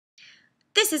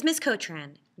This is Ms.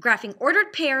 Cotran, graphing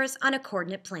ordered pairs on a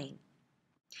coordinate plane.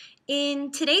 In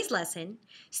today's lesson,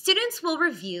 students will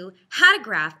review how to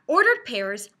graph ordered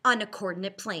pairs on a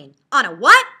coordinate plane. On a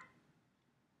what?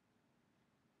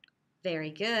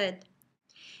 Very good.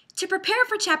 To prepare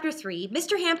for Chapter 3,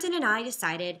 Mr. Hampton and I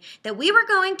decided that we were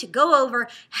going to go over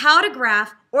how to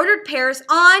graph ordered pairs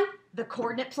on the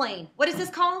coordinate plane. What is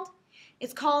this called?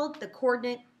 It's called the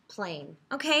coordinate plane,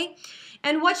 okay?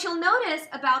 And what you'll notice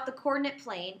about the coordinate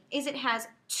plane is it has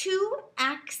two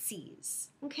axes,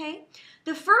 okay?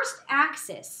 The first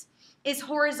axis is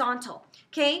horizontal,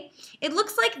 okay? It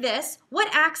looks like this. What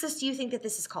axis do you think that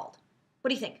this is called? What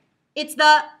do you think? It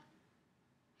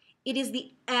is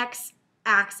the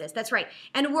x-axis, that's right.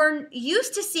 And we're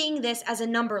used to seeing this as a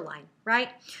number line, right?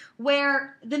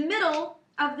 Where the middle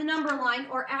of the number line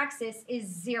or axis is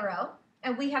 0.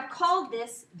 And we have called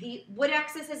this what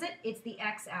axis is it? It's the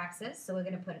x-axis, so we're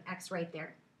going to put an x right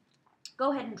there.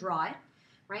 Go ahead and draw it,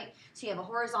 right? So you have a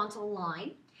horizontal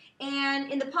line.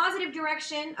 And in the positive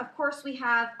direction, of course, we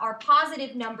have our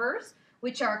positive numbers,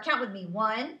 which are, count with me,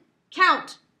 1,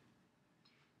 count,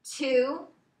 2,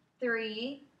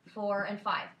 3, 4, and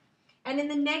 5. And in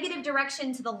the negative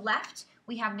direction to the left,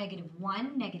 we have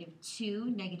 -1,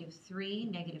 -2, -3,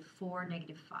 -4,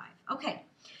 -5. Okay,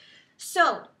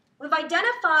 so we've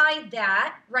identified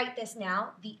that, write this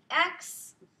now, the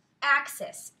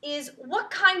x-axis is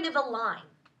what kind of a line?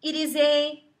 It is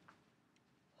a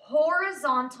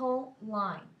horizontal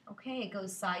line, okay? It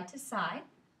goes side to side,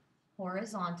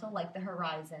 horizontal like the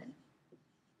horizon.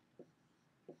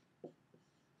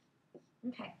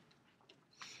 Okay.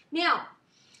 Now,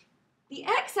 the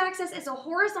x-axis is a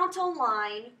horizontal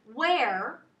line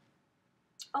where,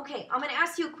 okay, I'm going to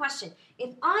ask you a question.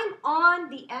 If I'm on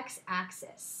the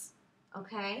x-axis,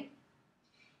 okay,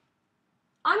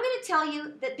 I'm going to tell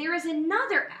you that there is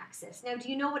another axis. Now, do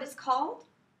you know what it's called?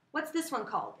 What's this one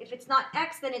called? If it's not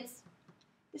x, then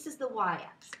this is the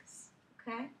y-axis,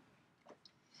 okay?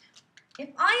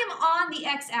 If I am on the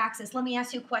x-axis, let me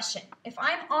ask you a question. If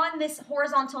I'm on this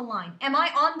horizontal line, am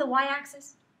I on the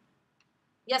y-axis?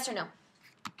 Yes or no?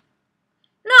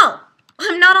 No,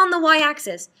 I'm not on the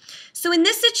y-axis. So in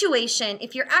this situation,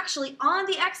 if you're actually on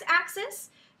the x-axis,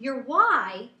 your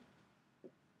y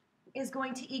is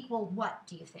going to equal what,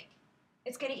 do you think?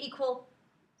 It's going to equal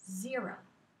 0,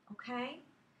 okay?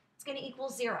 It's going to equal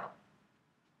 0,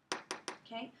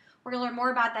 okay? We're going to learn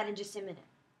more about that in just a minute.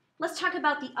 Let's talk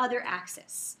about the other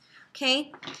axis,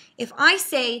 okay? If I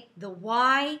say the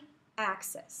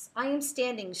y-axis, I am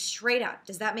standing straight up.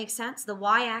 Does that make sense? The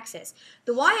y-axis.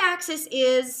 The y-axis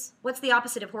is, what's the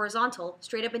opposite of horizontal?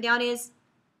 Straight up and down is?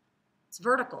 It's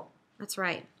vertical. That's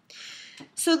right.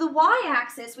 So the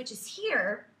y-axis, which is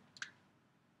here,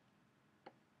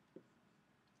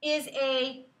 is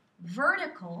a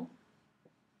vertical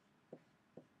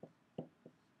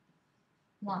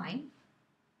line,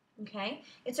 okay?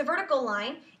 It's a vertical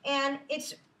line, and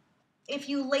it's, if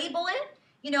you label it,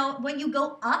 you know, when you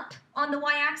go up on the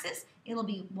y-axis, it'll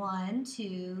be 1,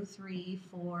 2, 3,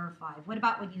 4, 5. What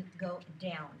about when you go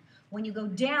down? When you go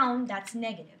down, that's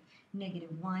negative.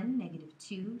 -1,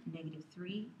 -2,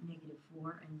 -3,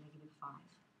 -4, and -5,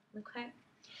 okay?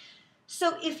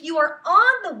 So if you are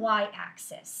on the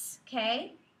y-axis,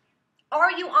 okay,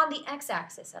 are you on the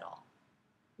x-axis at all?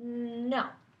 No,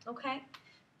 okay?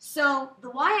 So the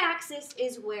y-axis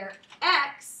is where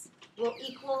x will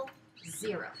equal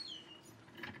 0.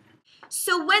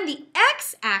 So when the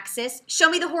x-axis, show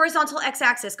me the horizontal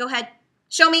x-axis, go ahead,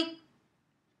 show me,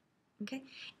 okay,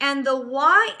 and the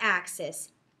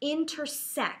y-axis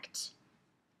intersect,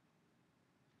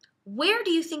 where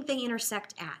do you think they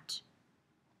intersect at?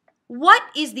 What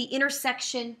is the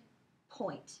intersection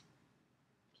point?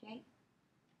 Okay.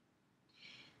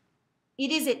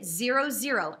 It is at 0,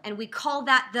 0, and we call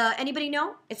that the, anybody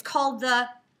know? It's called the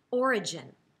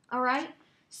origin, all right?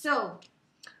 So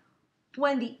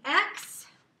when the x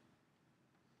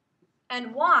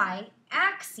and y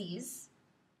axes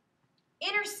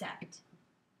intersect,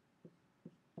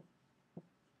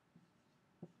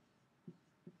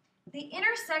 they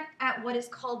intersect at what is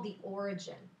called the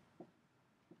origin.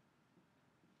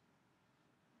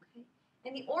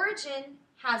 And the origin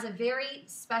has a very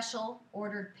special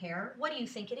ordered pair. What do you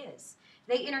think it is?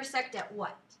 They intersect at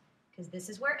what? Because this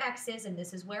is where x is and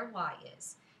this is where y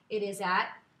is. It is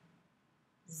at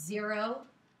 0,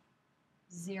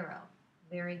 0.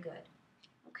 Very good.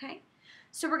 Okay?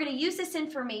 So we're going to use this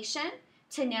information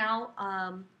to now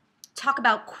talk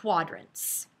about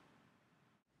quadrants.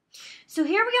 So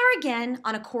here we are again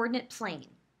on a coordinate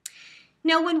plane.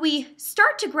 Now when we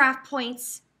start to graph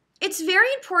points, it's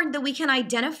very important that we can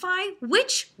identify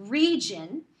which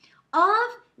region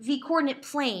of the coordinate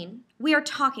plane we are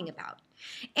talking about.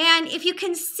 And if you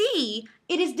can see,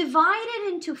 it is divided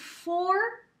into 4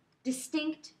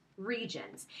 distinct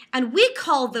regions. And we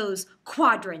call those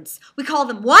quadrants. We call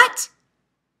them what?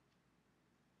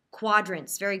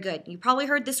 Quadrants. Very good. You probably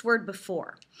heard this word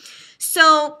before.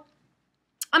 So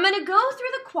I'm going to go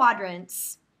through the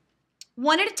quadrants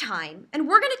one at a time, and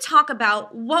we're going to talk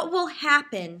about what will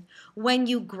happen when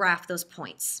you graph those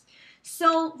points.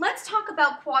 So let's talk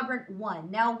about quadrant 1.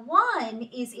 Now 1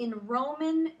 is in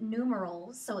Roman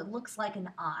numerals, so it looks like an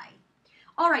I.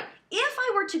 All right, if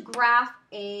I were to graph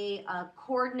a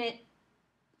coordinate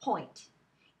point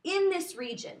in this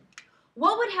region,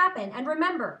 what would happen? And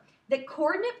remember that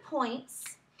coordinate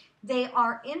points, they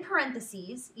are in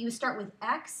parentheses. You start with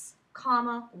x,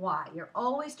 comma, y. You're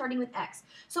always starting with x.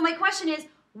 So my question is,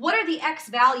 what are the x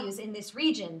values in this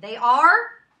region? They are,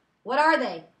 what are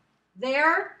they?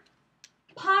 They're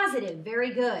positive.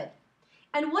 Very good.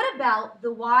 And what about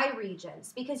the y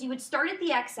regions? Because you would start at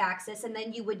the x-axis and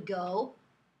then you would go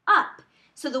up.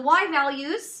 So the y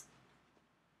values,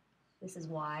 this is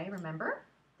y, remember?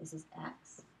 This is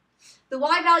x. The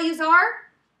y values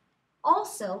are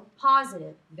also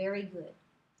positive. Very good.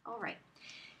 All right.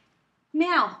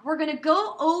 Now, we're going to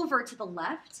go over to the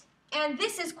left, and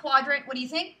this is quadrant, what do you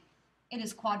think? It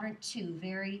is quadrant 2.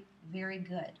 Very, very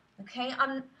good. Okay,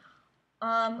 I'm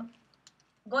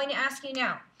going to ask you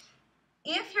now,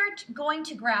 if you're going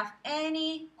to graph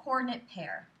any coordinate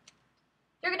pair,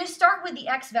 you're going to start with the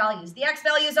x values. The x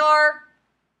values are,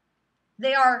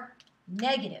 they are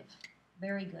negative.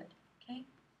 Very good. Okay,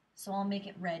 so I'll make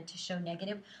it red to show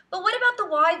negative. But what about the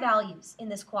y values in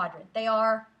this quadrant? They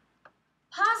are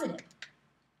positive.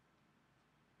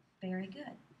 Very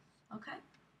good. Okay.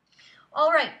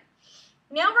 All right.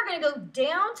 Now we're going to go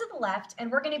down to the left,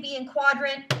 and we're going to be in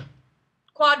quadrant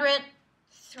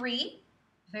 3.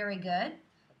 Very good.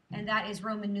 And that is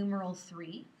Roman numeral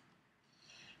 3.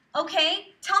 Okay,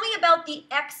 tell me about the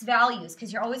x values,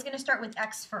 because you're always going to start with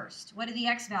x first. What are the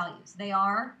x values? They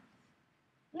are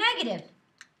negative.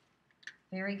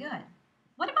 Very good.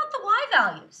 What about the y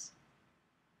values?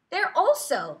 They're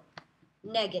also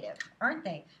negative, aren't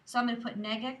they? So I'm going to put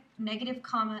negative,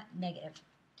 comma, negative.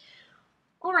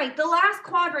 All right, the last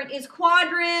quadrant is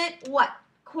quadrant what?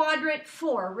 Quadrant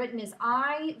 4, written as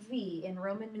IV in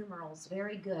Roman numerals.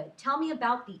 Very good. Tell me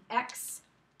about the x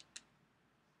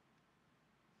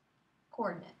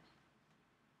coordinate.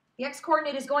 The x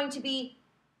coordinate is going to be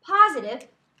positive.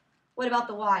 What about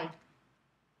the y?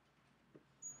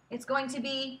 It's going to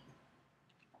be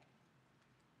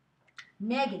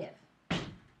negative.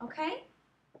 Okay?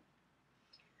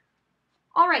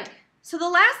 All right, so the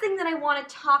last thing that I want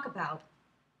to talk about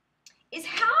is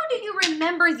how do you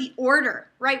remember the order,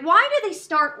 right? Why do they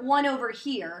start 1 over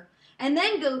here and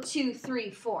then go 2,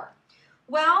 3, 4?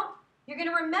 Well, you're going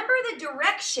to remember the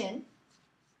direction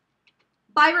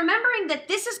by remembering that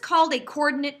this is called a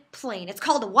coordinate plane. It's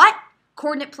called a what?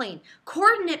 Coordinate plane.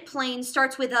 Coordinate plane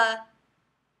starts with a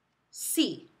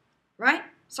C, right?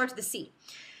 Starts with a C.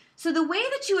 So the way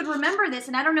that you would remember this,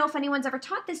 and I don't know if anyone's ever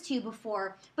taught this to you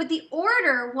before, but the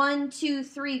order 1, 2,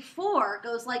 3, 4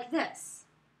 goes like this.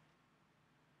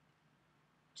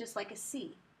 Just like a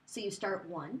C. So you start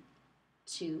 1,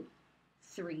 2,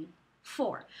 3,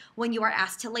 4 when you are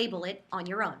asked to label it on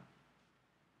your own.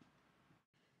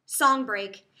 Song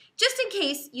break. Just in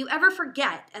case you ever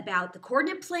forget about the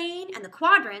coordinate plane and the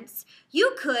quadrants,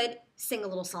 you could sing a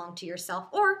little song to yourself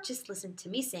or just listen to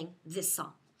me sing this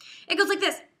song. It goes like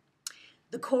this.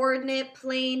 The coordinate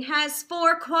plane has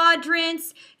 4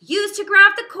 quadrants used to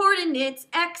graph the coordinates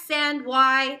x and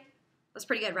y. That's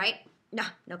pretty good, right?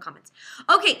 No comments.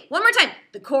 Okay, one more time.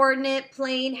 The coordinate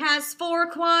plane has 4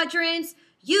 quadrants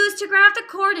used to graph the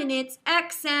coordinates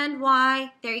x and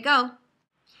y. There you go.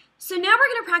 So now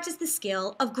we're going to practice the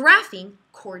skill of graphing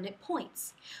coordinate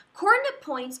points. Coordinate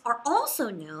points are also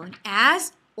known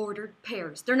as ordered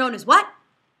pairs. They're known as what?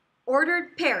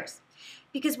 Ordered pairs.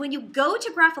 Because when you go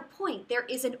to graph a point, there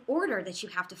is an order that you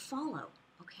have to follow,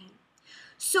 okay?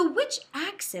 So which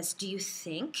axis do you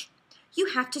think you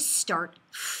have to start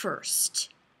first,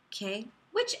 okay?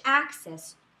 Which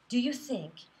axis do you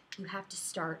think you have to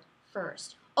start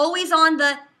first? Always on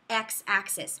the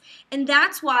x-axis. And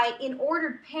that's why in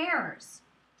ordered pairs,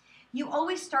 you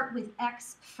always start with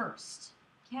x first,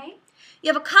 okay?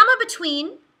 You have a comma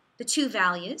between the 2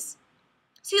 values.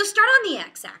 So you'll start on the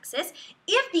x-axis.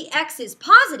 If the x is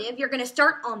positive, you're going to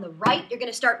start on the right. You're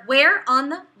going to start where? On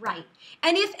the right.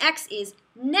 And if x is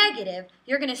negative,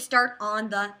 you're going to start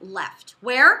on the left.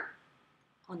 Where?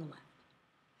 On the left.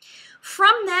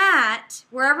 From that,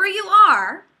 wherever you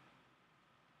are,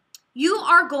 you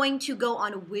are going to go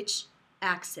on which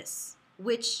axis?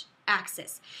 Which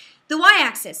axis? The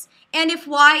y-axis. And if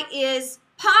y is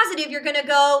positive, you're going to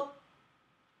go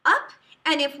up.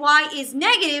 And if y is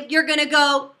negative, you're going to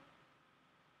go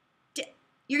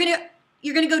you're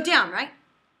going to go down, right?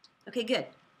 Okay, good.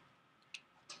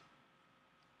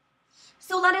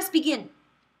 So let us begin.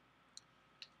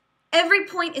 Every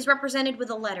point is represented with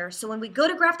a letter. So when we go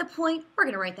to graph the point, we're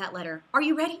going to write that letter. Are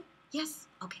you ready? Yes?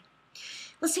 Okay.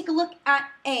 Let's take a look at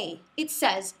A. It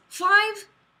says 5,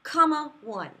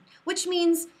 1, which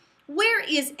means where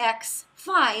is x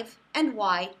 5 and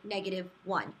y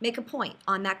 -1? Make a point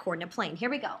on that coordinate plane. Here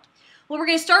we go. Well, we're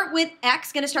going to start with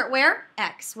x. Going to start where?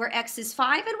 X. Where x is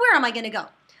 5. And where am I going to go?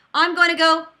 I'm going to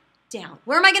go down.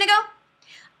 Where am I going to go?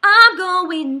 I'm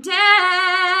going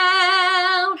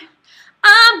down.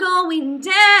 I'm going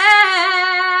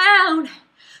down.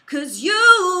 'Cause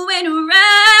you went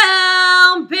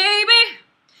around, baby.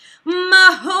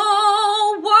 My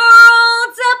whole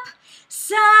world's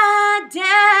upside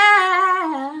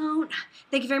down.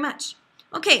 Thank you very much.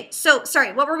 Okay, so,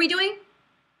 sorry, what were we doing?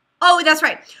 Oh, that's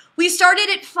right. We started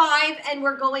at 5 and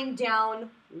we're going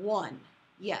down 1.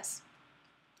 Yes.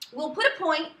 We'll put a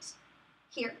point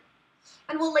here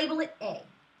and we'll label it A.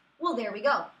 Well, there we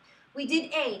go. We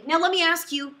did A. Now let me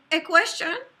ask you a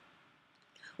question.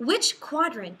 Which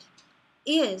quadrant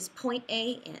is point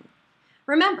A in?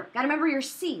 Remember, gotta remember your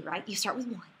C, right? You start with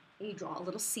 1 and you draw a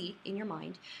little C in your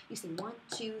mind. You say 1,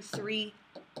 2, 3.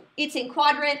 It's in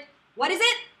quadrant, what is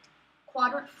it?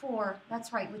 Quadrant 4,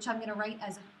 that's right, which I'm gonna write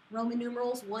as Roman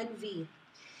numerals 1V.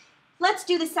 Let's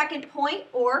do the second point,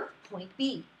 or point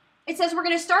B. It says we're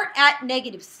gonna start at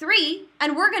 -3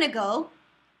 and we're gonna go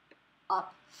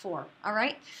up 4, all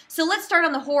right? So let's start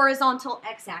on the horizontal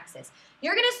x-axis.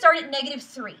 You're gonna start at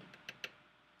 -3.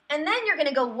 And then you're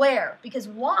gonna go where? Because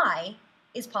y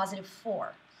is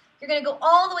 +4. You're gonna go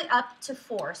all the way up to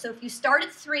 4. So if you start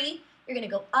at 3, you're gonna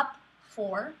go up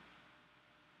 4.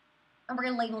 And we're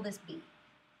gonna label this B.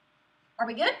 Are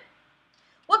we good?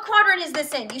 What quadrant is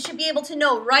this in? You should be able to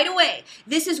know right away.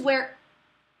 This is where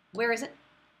is it?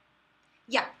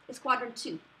 Yeah, it's quadrant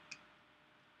 2.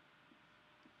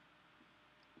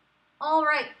 All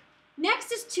right,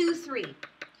 next is 2, 3.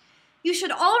 You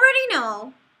should already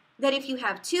know that if you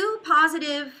have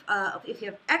if you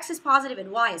have x is positive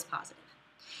and y is positive,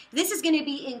 this is going to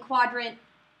be in quadrant,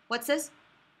 what's this?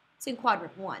 It's in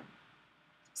quadrant 1.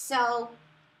 So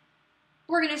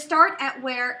we're going to start at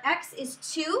where x is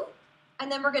 2,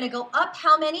 and then we're going to go up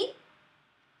how many?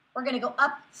 We're going to go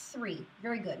up 3.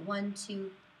 Very good. 1,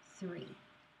 2, 3.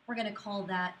 We're going to call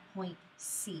that point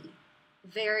C.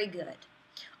 Very good.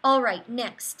 All right,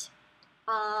 next.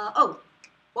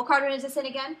 What quadrant is this in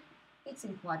again? It's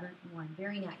in quadrant 1.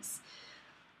 Very nice.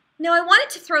 Now, I wanted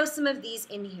to throw some of these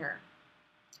in here,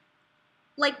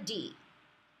 like D.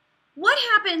 What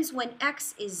happens when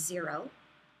x is 0,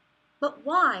 but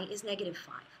y is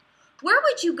 -5? Where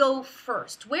would you go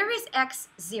first? Where is x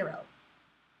 0?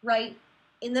 Right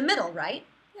in the middle, right?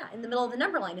 Yeah, in the middle of the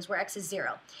number line is where x is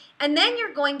 0. And then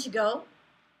you're going to go,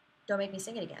 don't make me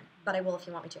sing it again, but I will if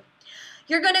you want me to.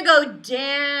 You're going to go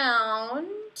down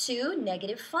to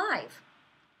 -5.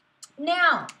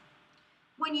 Now,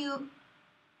 when you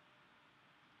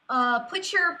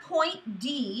put your point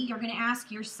D, you're going to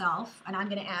ask yourself, and I'm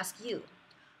going to ask you,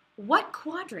 what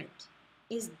quadrant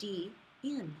is D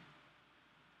in?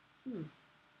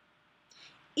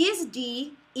 Is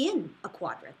D in a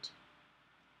quadrant?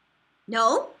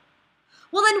 No?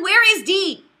 Well, then where is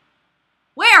D?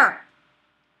 Where?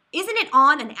 Isn't it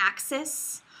on an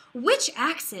axis? Which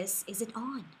axis is it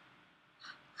on?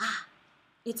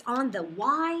 It's on the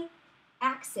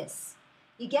y-axis.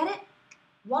 You get it?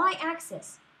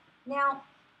 Y-axis. Now,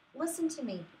 listen to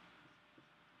me.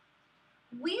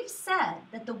 We've said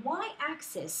that the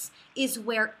y-axis is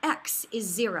where x is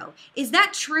 0. Is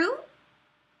that true?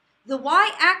 The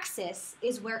y-axis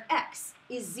is where x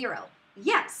is 0.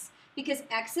 Yes, because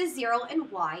x is 0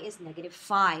 and y is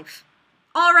 -5.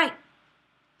 All right.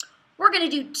 We're going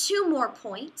to do 2 more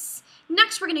points.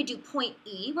 Next, we're going to do point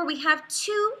E, where we have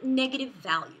 2 negative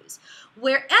values,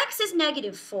 where x is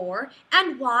 -4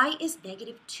 and y is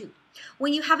 -2.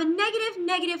 When you have a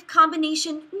negative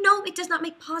combination, no, it does not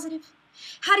make positive.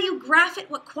 How do you graph it?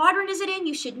 What quadrant is it in?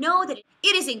 You should know that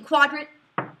it is in quadrant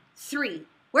 3.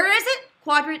 Where is it?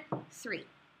 Quadrant 3.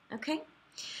 Okay?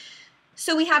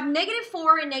 So we have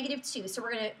 -4 and -2. So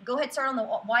we're going to go ahead and start on the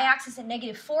y-axis at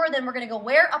 -4. Then we're going to go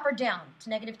where? Up or down? To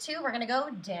 -2. We're going to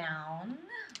go down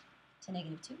to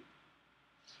 -2.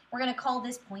 We're going to call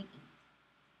this point E.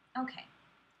 Okay.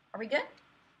 Are we good?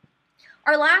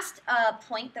 Our last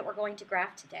point that we're going to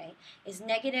graph today is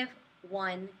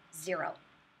 1, 0.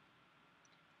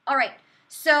 All right,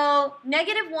 so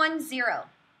negative 1, 0.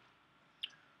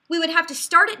 We would have to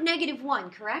start at negative 1,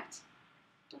 correct?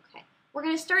 Okay, we're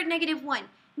going to start at negative 1.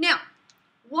 Now,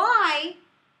 y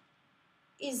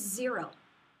is 0.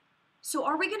 So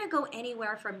are we going to go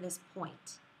anywhere from this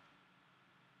point?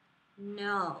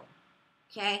 No.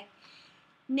 Okay?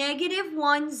 Negative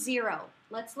 1, 0.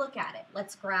 Let's look at it.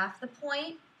 Let's graph the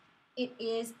point. It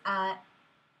is at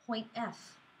point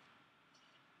F.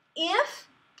 If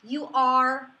you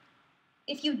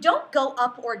don't go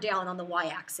up or down on the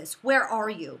y-axis, where are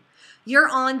you? You're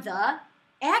on the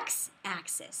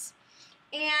x-axis.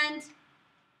 And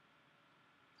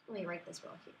let me write this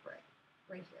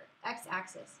right here,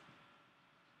 x-axis.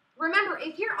 Remember,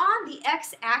 if you're on the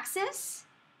x-axis,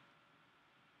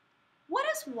 what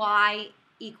does y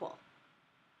equal?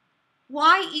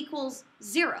 Y equals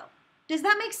 0. Does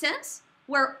that make sense?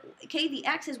 Okay, the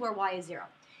x is where y is 0.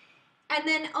 And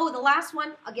then, the last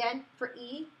one, again, for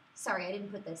E, sorry, I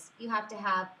didn't put this. You have to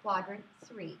have quadrant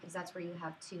 3, because that's where you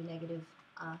have 2 negative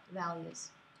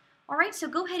values. All right, so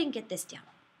go ahead and get this down.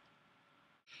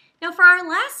 Now, for our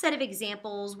last set of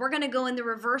examples, we're going to go in the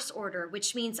reverse order,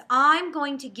 which means I'm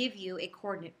going to give you a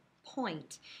coordinate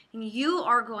point, and you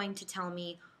are going to tell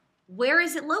me where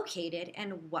is it located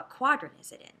and what quadrant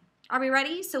is it in. Are we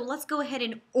ready? So let's go ahead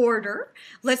and order.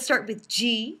 Let's start with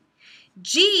G.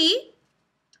 G,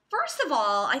 first of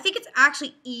all, I think it's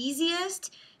actually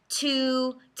easiest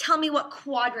to tell me what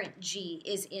quadrant G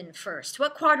is in first.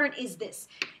 What quadrant is this?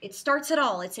 It starts at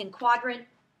all. It's in quadrant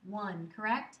 1,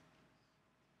 correct?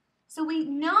 So we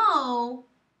know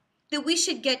that we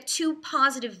should get 2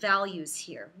 positive values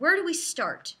here. Where do we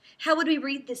start? How would we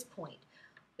read this point?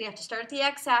 We have to start at the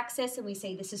x-axis and we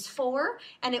say this is 4,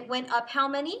 and it went up how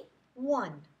many?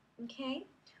 1, okay?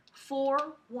 4,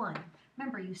 1.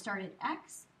 Remember, you start at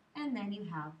x and then you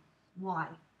have y,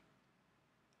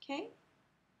 okay?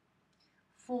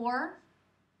 4,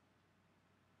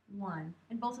 1,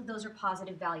 and both of those are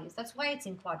positive values. That's why it's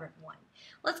in quadrant 1.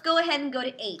 Let's go ahead and go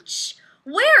to H.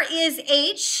 Where is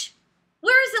H?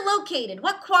 Where is it located?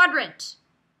 What quadrant?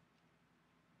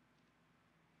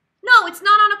 No, it's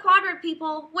not on a quadrant,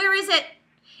 people. Where is it?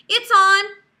 It's on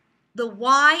the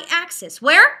y-axis.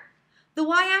 Where? The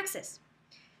y-axis.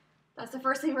 That's the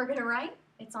first thing we're going to write.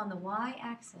 It's on the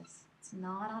y-axis. It's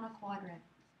not on a quadrant.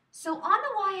 So on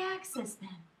the y-axis, then,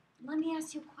 let me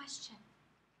ask you a question.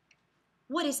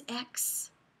 What is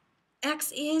x?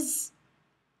 X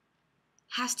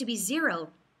has to be 0,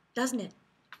 doesn't it?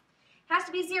 Has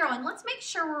to be 0, and let's make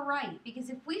sure we're right, because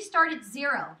if we start at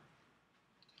 0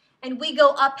 and we go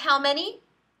up how many?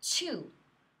 2.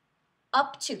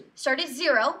 Up 2. Start at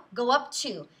 0, go up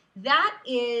 2. That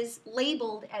is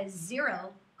labeled as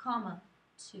 0,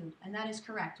 2, and that is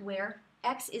correct, where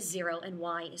x is 0 and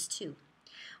y is 2.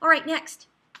 All right, next,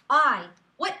 I.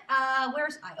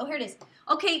 Where's I? Oh, here it is.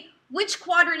 Okay, which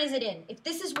quadrant is it in? If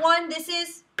this is 1,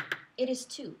 it is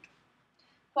 2.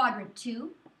 Quadrant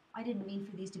 2. I didn't mean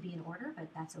for these to be in order,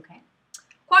 but that's okay.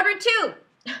 Quadrant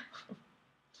 2.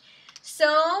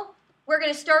 So we're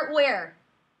going to start where?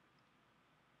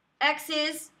 X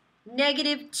is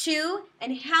 -2.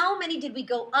 And how many did we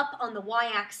go up on the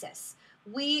y-axis?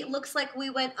 Looks like we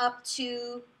went up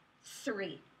to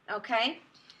 3, okay?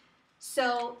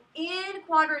 So in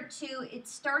quadrant 2, it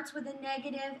starts with a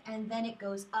negative and then it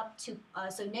goes up to,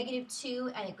 so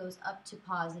 -2 and it goes up to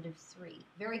 +3.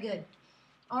 Very good.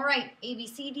 All right, A, B,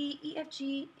 C, D, E, F,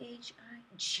 G, H, I,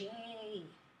 J,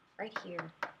 right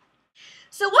here.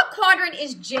 So what quadrant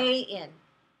is J in?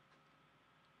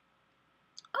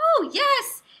 Oh,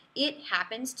 yes, it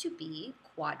happens to be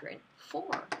quadrant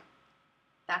 4.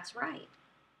 That's right,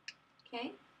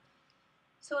 okay?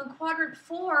 So in quadrant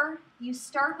 4, you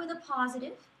start with a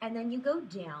positive and then you go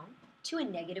down to a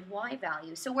negative y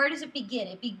value. So where does it begin?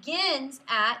 It begins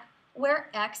at where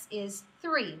x is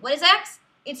 3. What is x?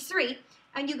 It's 3.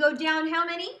 And you go down how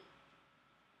many?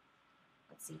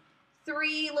 Let's see.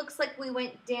 3 looks like we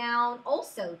went down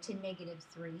also to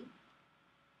 -3.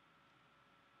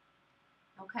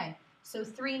 Okay, so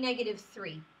 3,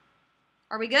 -3.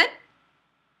 Are we good?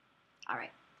 All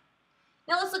right.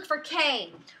 Now let's look for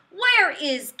K. Where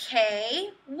is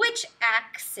K? Which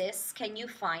axis can you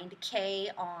find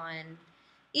K on?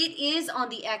 It is on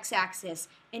the x-axis.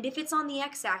 And if it's on the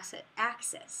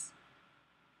x-axis,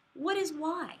 what is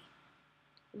Y?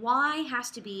 Y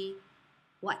has to be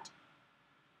what?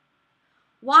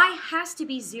 Y has to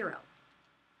be 0.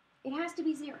 It has to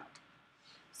be 0.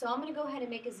 So I'm going to go ahead and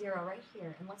make a 0 right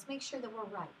here. And let's make sure that we're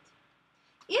right.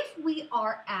 If we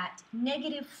are at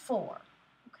 -4,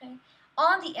 okay,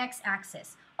 on the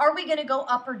x-axis, are we going to go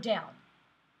up or down?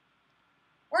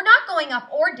 We're not going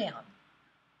up or down.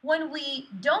 When we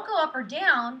don't go up or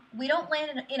down, we don't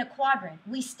land in a quadrant.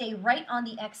 We stay right on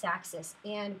the x-axis,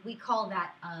 and we call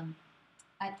that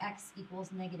at x equals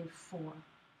 -4,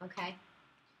 okay?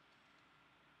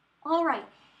 All right,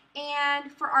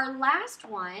 and for our last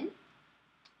one,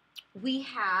 we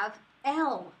have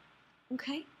L,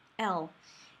 okay? L.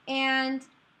 And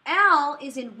L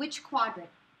is in which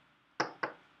quadrant?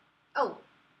 Oh,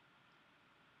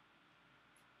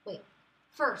 wait,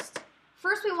 first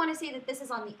we want to say that this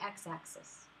is on the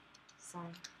x-axis.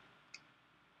 Sorry.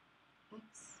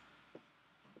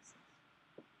 X-axis.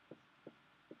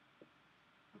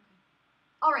 Okay.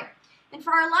 All right, and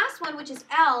for our last one, which is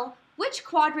L, which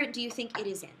quadrant do you think it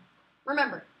is in?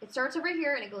 Remember, it starts over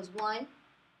here and it goes 1,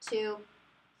 2,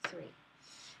 3.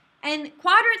 And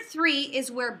quadrant 3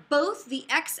 is where both the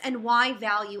x and y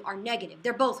value are negative.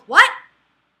 They're both what?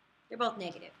 They're both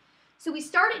negative. So we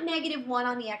start at -1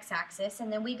 on the x-axis,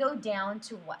 and then we go down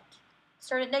to what?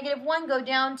 Start at -1, go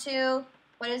down to,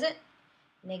 what is it?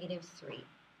 -3.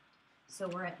 So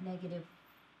we're at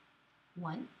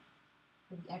 -1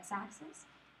 for the x-axis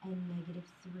and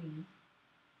 -3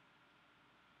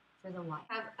 for the y.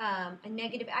 We have a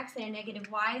negative x and a negative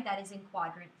y that is in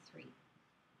quadrant 3.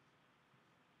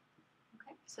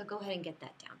 Okay, so go ahead and get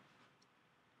that down.